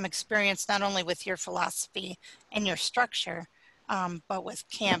had some experience not only with your philosophy and your structure, but with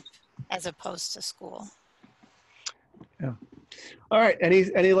camp as opposed to school. Yeah. All right.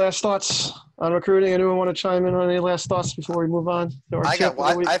 Any last thoughts on recruiting? Anyone want to chime in on any last thoughts before we move on to our tip?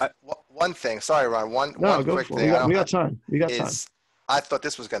 One thing. Sorry, Ron. One quick thing. We got time. I thought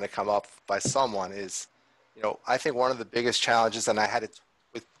this was going to come up by someone. Is, you know, I think one of the biggest challenges, and I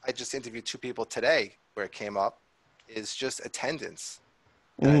just interviewed 2 people today where it came up, is just attendance.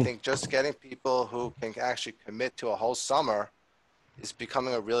 And I think just getting people who can actually commit to a whole summer is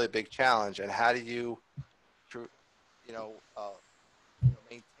becoming a really big challenge. And how do you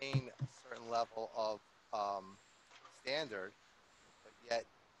maintain a certain level of standard, but yet,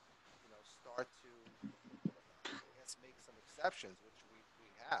 start to, I guess, make some exceptions, which we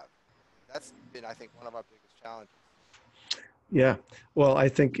have. That's been, I think, one of our biggest challenges. Yeah. Well, I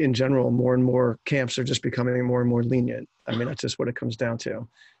think in general, more and more camps are just becoming more and more lenient. I mean, that's just what it comes down to.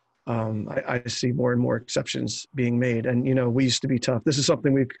 I see more and more exceptions being made. And, you know, we used to be tough. This is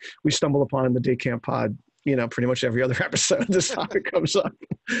something we stumble upon in the day camp pod, you know, pretty much every other episode this topic comes up.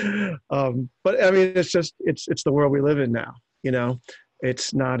 But I mean, it's the world we live in now. You know,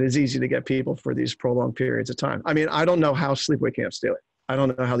 it's not as easy to get people for these prolonged periods of time. I mean, I don't know how sleepaway camps do it. I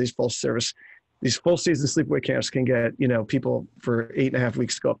don't know how these full season sleepaway camps can get, you know, people for 8.5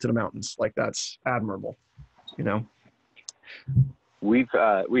 weeks to go up to the mountains. Like, that's admirable, you know? We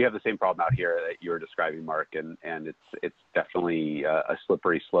have the same problem out here that you were describing, Mark, and it's definitely a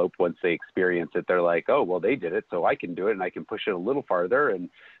slippery slope. Once they experience it, they're like, oh, well, they did it, so I can do it, and I can push it a little farther. And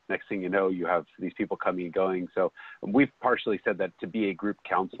next thing you know, you have these people coming and going. So we've partially said that to be a group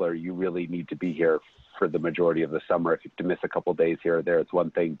counselor, you really need to be here for the majority of the summer. If you have to miss a couple of days here or there, it's one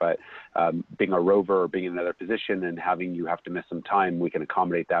thing. But being a rover or being in another position and having you have to miss some time, we can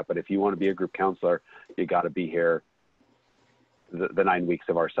accommodate that. But if you want to be a group counselor, you got to be here the 9 weeks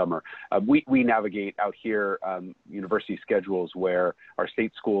of our summer. We navigate out here university schedules where our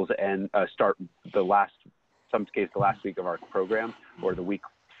state schools start the last week of our program or the week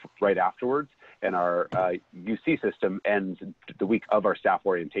right afterwards, and our UC system ends the week of our staff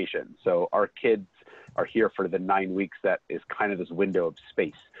orientation. So our kids are here for the 9 weeks that is kind of this window of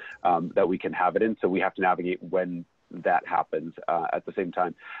space that we can have it in. So we have to navigate when that happens at the same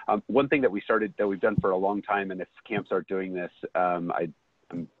time. One thing that we've done for a long time, and if camps are doing this, I'm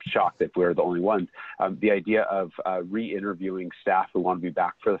shocked if we're the only ones, the idea of re-interviewing staff who want to be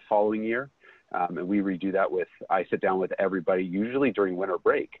back for the following year. And we redo that I sit down with everybody, usually during winter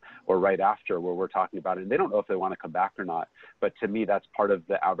break or right after, where we're talking about it. And they don't know if they want to come back or not. But to me, that's part of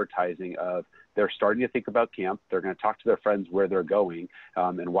the advertising of they're starting to think about camp. They're going to talk to their friends where they're going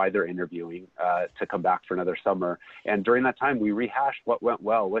and why they're interviewing to come back for another summer. And during that time, we rehash what went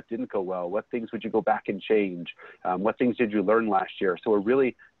well, what didn't go well, what things would you go back and change, what things did you learn last year. So we're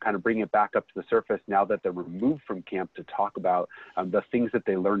really kind of bringing it back up to the surface now that they're removed from camp to talk about the things that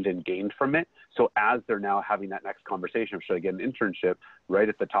they learned and gained from it. So as they're now having that next conversation of should I get an internship, right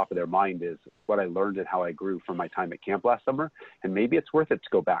at the top of their mind is what I learned and how I grew from my time at camp last summer. And maybe it's worth it to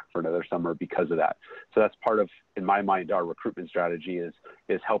go back for another summer because of that. So that's part of, in my mind, our recruitment strategy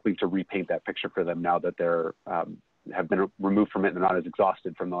is helping to repaint that picture for them now that they're have been removed from it and they're not as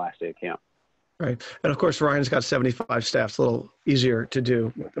exhausted from the last day of camp. Right. And of course, Ryan's got 75 staff. It's a little easier to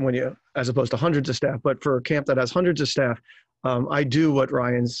do as opposed to hundreds of staff. But for a camp that has hundreds of staff, I do what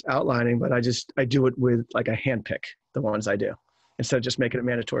Ryan's outlining, but I do it with like a handpick, the ones I do. instead of just making it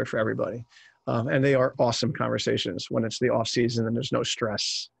mandatory for everybody. And they are awesome conversations when it's the off season and there's no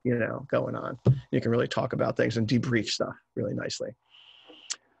stress, you know, going on. You can really talk about things and debrief stuff really nicely.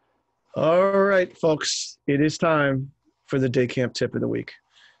 All right, folks, it is time for the day camp tip of the week.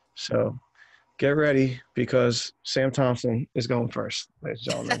 So get ready, because Sam Thompson is going first, ladies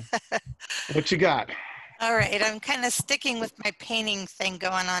and gentlemen. What you got? All right, I'm kind of sticking with my painting thing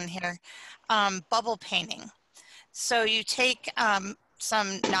going on here. Bubble painting. So you take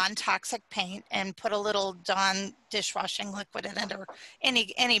some non-toxic paint and put a little Dawn dishwashing liquid in it, or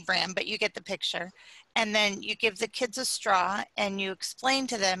any brand, but you get the picture. And then you give the kids a straw and you explain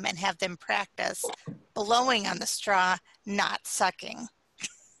to them and have them practice blowing on the straw, not sucking.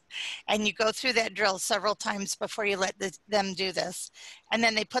 And you go through that drill several times before you let them do this. And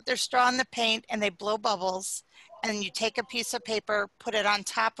then they put their straw in the paint and they blow bubbles. And you take a piece of paper, put it on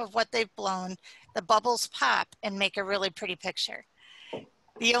top of what they've blown. The bubbles pop and make a really pretty picture.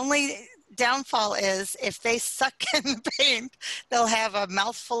 The only downfall is if they suck in the paint, they'll have a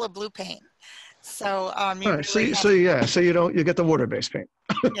mouthful of blue paint. So you really so you get the water-based paint.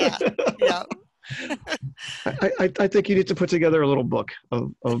 Yeah. I think you need to put together a little book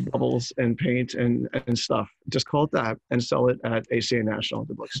of bubbles and paint and stuff. Just call it that and sell it at ACA National at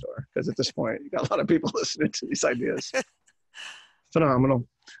the bookstore. Because at this point, you got a lot of people listening to these ideas. Phenomenal.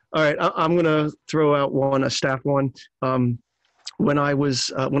 All right, I'm going to throw out a staff one. When I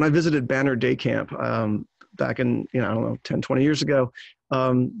visited Banner Day Camp back in, I don't know, 10, 20 years ago,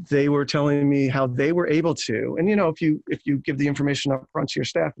 they were telling me how they were able to, and if you give the information up front to your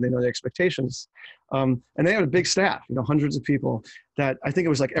staff and they know the expectations, and they had a big staff, hundreds of people, that I think it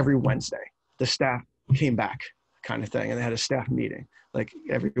was like every Wednesday, the staff came back kind of thing. And they had a staff meeting like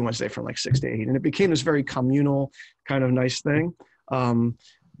every Wednesday from like 6 to 8. And it became this very communal kind of nice thing.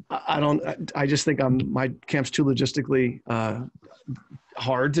 I just think my camp's too logistically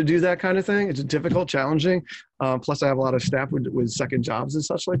hard to do that kind of thing. It's difficult, challenging. Plus I have a lot of staff with second jobs and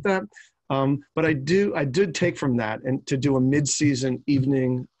such like that. But I did take from that and to do a mid-season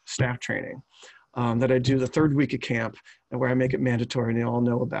evening staff training that I do the third week of camp, and where I make it mandatory and they all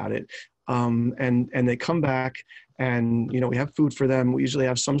know about it. And they come back and, we have food for them. We usually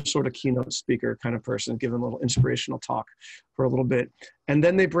have some sort of keynote speaker kind of person, give them a little inspirational talk for a little bit. And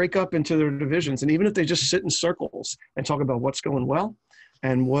then they break up into their divisions. And even if they just sit in circles and talk about what's going well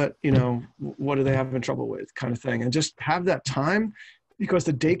and what are they having trouble with kind of thing, and just have that time, because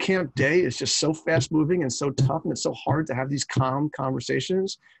the day camp day is just so fast moving and so tough. And it's so hard to have these calm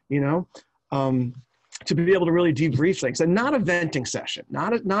conversations, to be able to really debrief things, and not a venting session,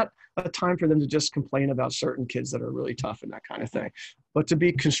 not a time for them to just complain about certain kids that are really tough and that kind of thing, but to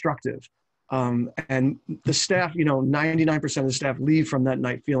be constructive. And the staff, 99% of the staff leave from that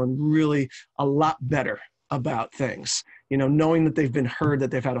night feeling really a lot better about things, knowing that they've been heard,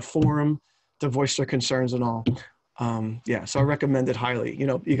 that they've had a forum to voice their concerns and all. So I recommend it highly.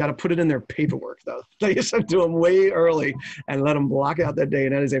 You got to put it in their paperwork though. They used to do them way early and let them block out that day.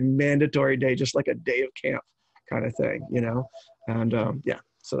 And that is a mandatory day, just like a day of camp kind of thing, and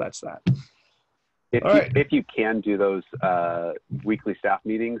so that's that. If you can do those weekly staff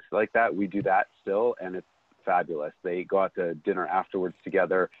meetings like that, we do that still, and it's fabulous. They go out to dinner afterwards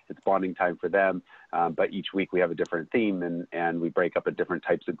together. It's bonding time for them. But each week we have a different theme, and we break up at different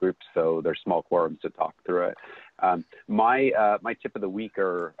types of groups. So there's small quorums to talk through it. My tip of the week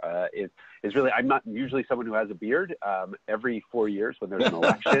is really, I'm not usually someone who has a beard. Every 4 years when there's an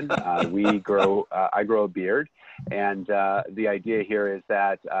election, I grow a beard. And the idea here is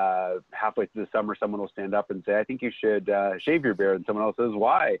that halfway through the summer, someone will stand up and say, I think you should shave your beard. And someone else says,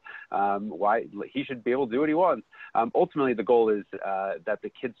 why? Why? He should be able to do what he wants. Ultimately, the goal is that the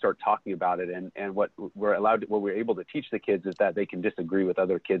kids start talking about it. And what we're able to teach the kids is that they can disagree with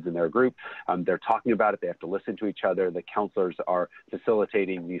other kids in their group. They're talking about it. They have to listen to each other. The counselors are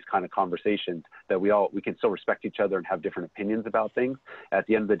facilitating these kind of conversations that we can still respect each other and have different opinions about things. At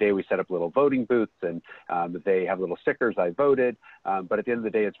the end of the day, we set up little voting booths, and they have little stickers, I voted. But at the end of the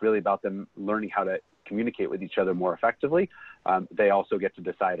day, it's really about them learning how to communicate with each other more effectively. They also get to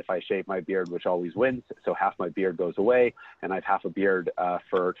decide if I shave my beard, which always wins. So half my beard goes away, and I have half a beard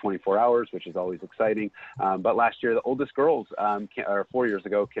for 24 hours, which is always exciting. But last year, the oldest girls, 4 years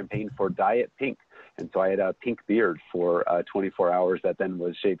ago, campaigned for Diet Pink. And so I had a pink beard for 24 hours that then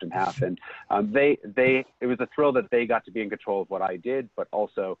was shaved in half. And it was a thrill that they got to be in control of what I did, but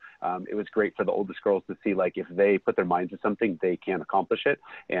also it was great for the oldest girls to see, like, if they put their minds to something, they can accomplish it,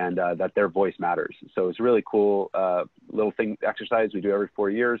 and that their voice matters. So it's a really cool little exercise we do every 4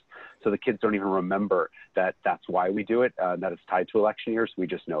 years. So the kids don't even remember that that's why we do it, that it's tied to election years. We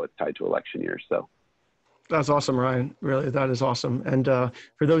just know it's tied to election years. So. That's awesome, Ryan. Really, that is awesome. And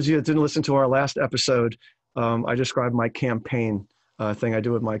for those of you that didn't listen to our last episode, I described my campaign thing I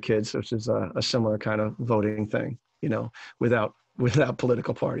do with my kids, which is a similar kind of voting thing, you know, without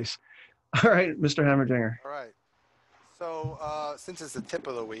political parties. All right, Mr. Hemmerdinger. All right. So since it's the tip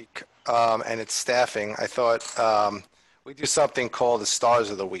of the week and it's staffing, I thought we do something called the Stars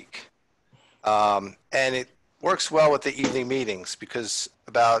of the Week. And it works well with the evening meetings because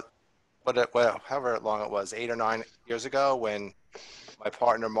about however long it was, 8 or 9 years ago, when my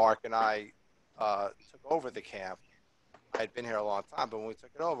partner Mark and I took over the camp. I'd been here a long time, but when we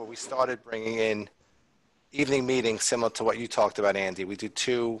took it over, we started bringing in evening meetings similar to what you talked about, Andy. We do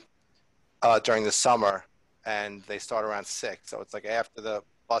 2 during the summer, and they start around 6. So it's like after the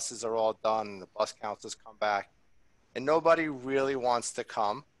buses are all done, the bus counselors come back, and nobody really wants to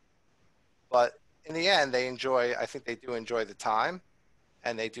come. But in the end, I think they do enjoy the time.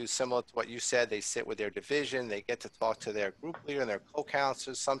 And they do similar to what you said. They sit with their division. They get to talk to their group leader and their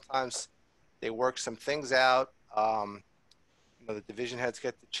co-counselors. Sometimes they work some things out. The division heads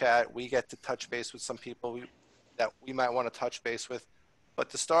get to chat. We get to touch base with some people that we might want to touch base with.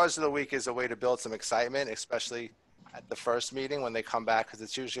 But the Stars of the Week is a way to build some excitement, especially at the first meeting when they come back, because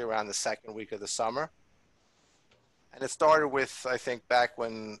it's usually around the second week of the summer. And it started with, I think, back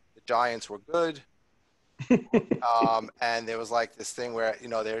when the Giants were good. And there was like this thing where,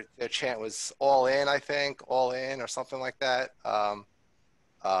 their chant was all in, I think, all in or something like that.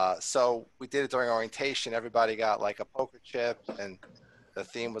 So we did it during orientation. Everybody got like a poker chip, and the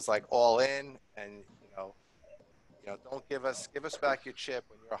theme was like all in. And, don't give us back your chip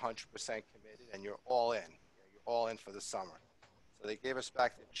when you're 100% committed and you're all in. You're all in for the summer. So they gave us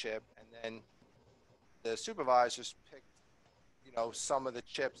back the chip, and then the supervisors picked, some of the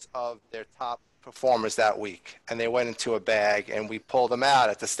chips of their top performers that week, and they went into a bag, and we pulled them out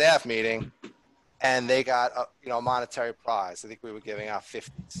at the staff meeting, and they got a monetary prize. I think we were giving out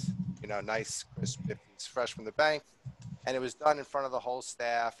 50s, nice crisp 50s fresh from the bank, and it was done in front of the whole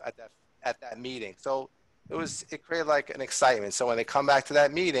staff at that meeting. So it created like an excitement. So when they come back to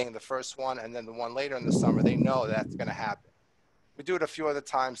that meeting, the first one and then the one later in the summer, they know that's going to happen. We do it a few other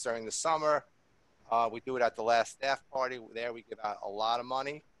times during the summer. We do it at the last staff party. There we give out a lot of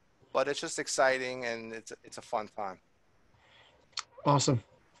money. But it's just exciting, and it's a fun time. Awesome.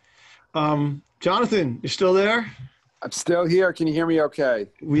 Jonathan, you still there? I'm still here. Can you hear me okay?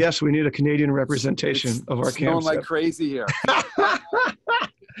 Yes, we need a Canadian representation of our camp. Snowing like crazy here.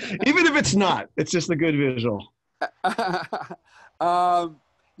 Even if it's not, it's just a good visual.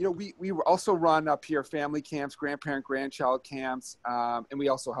 We also run up here family camps, grandparent, grandchild camps, and we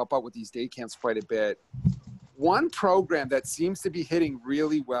also help out with these day camps quite a bit. One program that seems to be hitting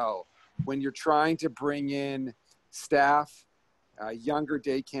really well when you're trying to bring in staff, younger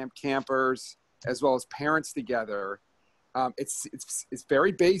day camp campers, as well as parents together, it's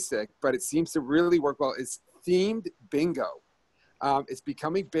very basic, but it seems to really work well, is themed bingo. It's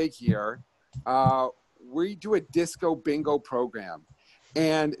becoming big here. We do a disco bingo program,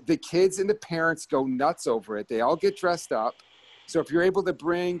 and the kids and the parents go nuts over it. They all get dressed up. So if you're able to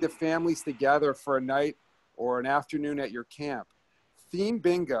bring the families together for a night or an afternoon at your camp, theme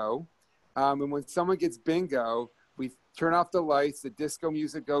bingo. And when someone gets bingo, we turn off the lights, the disco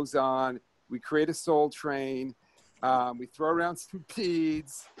music goes on, we create a soul train, we throw around some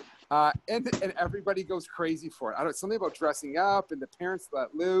beads, and everybody goes crazy for it. Something about dressing up and the parents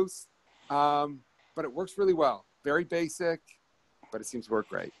let loose, but it works really well. Very basic, but it seems to work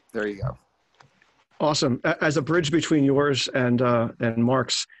great. There you go. Awesome. As a bridge between yours and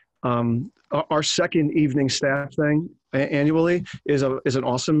Mark's, our second evening staff thing annually is an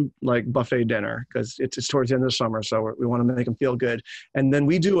awesome like buffet dinner, because it's towards the end of the summer, so we want to make them feel good. And then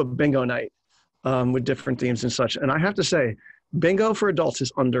we do a bingo night with different themes and such. And I have to say, bingo for adults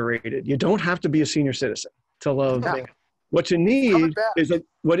is underrated. You don't have to be a senior citizen to love bingo. What you need is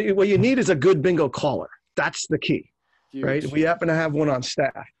what you need is a good bingo caller. That's the key. Huge. Right? We happen to have one on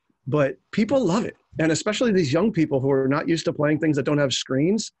staff, but people love it. And especially these young people who are not used to playing things that don't have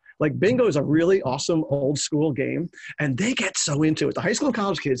screens. Like bingo is a really awesome old school game, and they get so into it. The high school and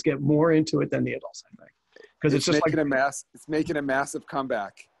college kids get more into it than the adults, I think. Because it's just making it's making a massive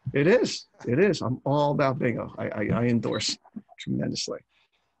comeback. It is. I'm all about bingo. I endorse tremendously.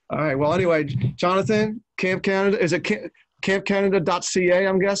 All right. Well, anyway, Jonathan, Camp Canada, is it campcanada.ca,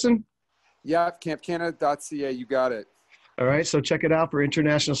 I'm guessing? Yeah, campcanada.ca. You got it. All right. So check it out for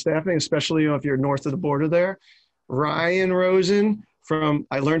international staffing, especially if you're north of the border there. Ryan Rosen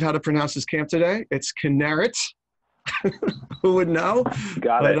I learned how to pronounce his camp today. It's Kinneret. Who would know?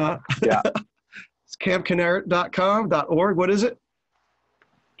 Got it. Yeah. It's campkinneret.com.org. What is it?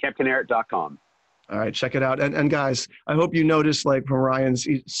 Campkinneret.com. All right, check it out. And guys, I hope you noticed, like, from Ryan's,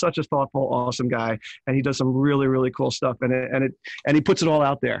 he's such a thoughtful, awesome guy, and he does some really, really cool stuff. And he puts it all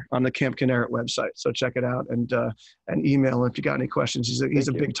out there on the Camp Kinneret website. So check it out and email him if you got any questions. He's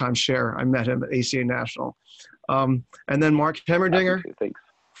a big time sharer. I met him at ACA National. And then Mark Hemmerdinger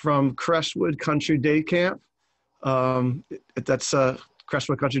from Crestwood Country Day Camp. That's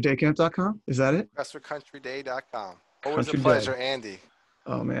CrestwoodCountryDayCamp.com. Is that it? CrestwoodCountryDay.com. Always a pleasure, Andy.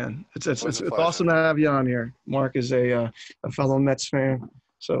 Oh man, it's awesome to have you on here. Mark is a fellow Mets fan,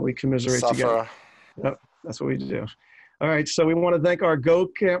 so we commiserate together. Yep, that's what we do. All right, so we want to thank our Go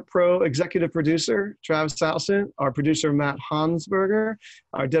Camp Pro executive producer, Travis Salson, our producer, Matt Hansberger,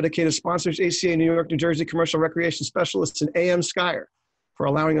 our dedicated sponsors, ACA New York, New Jersey Commercial Recreation Specialists, and AM Skyer, for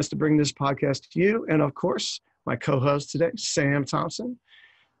allowing us to bring this podcast to you. And of course, my co-host today, Sam Thompson,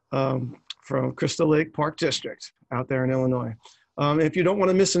 from Crystal Lake Park District out there in Illinois. If you don't want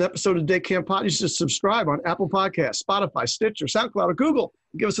to miss an episode of Day Camp Pod, you should subscribe on Apple Podcasts, Spotify, Stitcher, SoundCloud, or Google.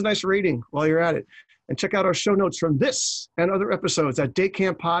 Give us a nice rating while you're at it. And check out our show notes from this and other episodes at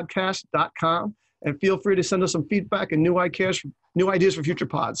daycamppodcast.com. And feel free to send us some feedback and new ideas for future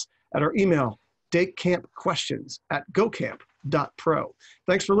pods at our email, daycampquestions@gocamp.pro.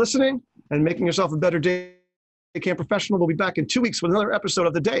 Thanks for listening and making yourself a better Day Camp professional. We'll be back in 2 weeks with another episode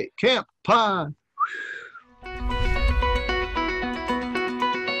of the Day Camp Pod.